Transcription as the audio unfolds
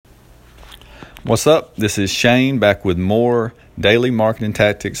What's up? This is Shane back with more daily marketing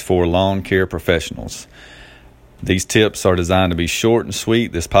tactics for lawn care professionals. These tips are designed to be short and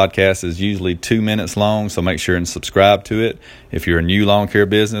sweet. This podcast is usually 2 minutes long, so make sure and subscribe to it. If you're a new lawn care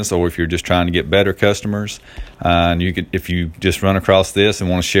business or if you're just trying to get better customers, if you just run across this and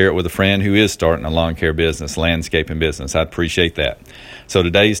want to share it with a friend who is starting a lawn care business, landscaping business, I'd appreciate that. So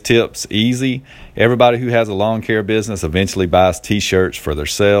today's tips, easy. Everybody who has a lawn care business eventually buys t-shirts for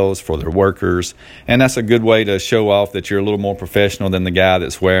themselves, for their workers, and that's a good way to show off that you're a little more professional than the guy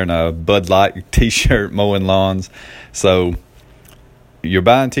that's wearing a Bud Light t-shirt mowing lawns. So you're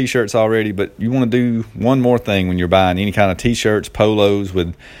buying t-shirts already, but you want to do one more thing when you're buying any kind of t-shirts, polos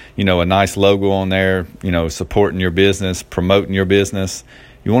with, a nice logo on there, supporting your business, promoting your business.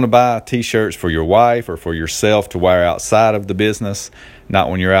 You want to buy t-shirts for your wife or for yourself to wear outside of the business, not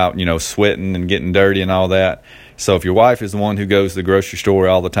when you're out, sweating and getting dirty and all that. So if your wife is the one who goes to the grocery store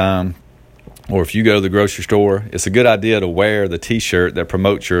all the time, or if you go to the grocery store, it's a good idea to wear the t-shirt that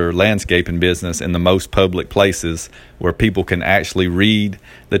promotes your landscaping business in the most public places where people can actually read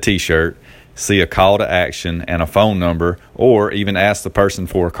the t-shirt, see a call to action and a phone number, or even ask the person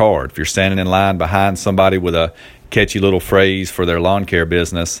for a card. If you're standing in line behind somebody with a catchy little phrase for their lawn care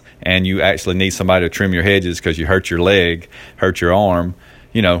business and you actually need somebody to trim your hedges because you hurt your leg, hurt your arm,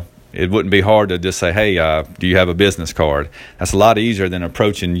 it wouldn't be hard to just say, hey, do you have a business card? That's a lot easier than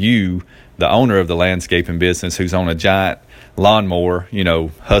approaching you, the owner of the landscaping business who's on a giant lawnmower,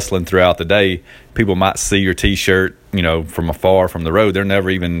 hustling throughout the day. People might see your t-shirt, from afar from the road. They'll never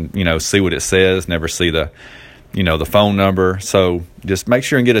even, see what it says, never see the phone number. So just make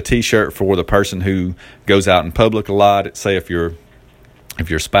sure and get a t-shirt for the person who goes out in public a lot. Say if your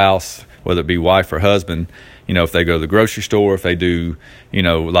spouse, whether it be wife or husband, if they go to the grocery store, if they do, a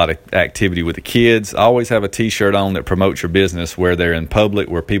lot of activity with the kids, always have a t-shirt on that promotes your business where they're in public,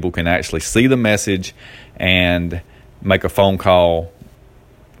 where people can actually see the message and make a phone call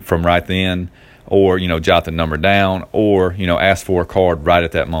from right then, or, jot the number down, or, ask for a card right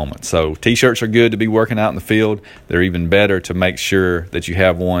at that moment. So t-shirts are good to be working out in the field. They're even better to make sure that you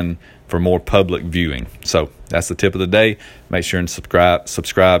have one for more public viewing. So that's the tip of the day. Make sure and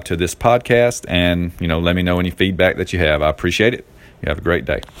subscribe to this podcast and, let me know any feedback that you have. I appreciate it. You have a great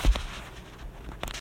day.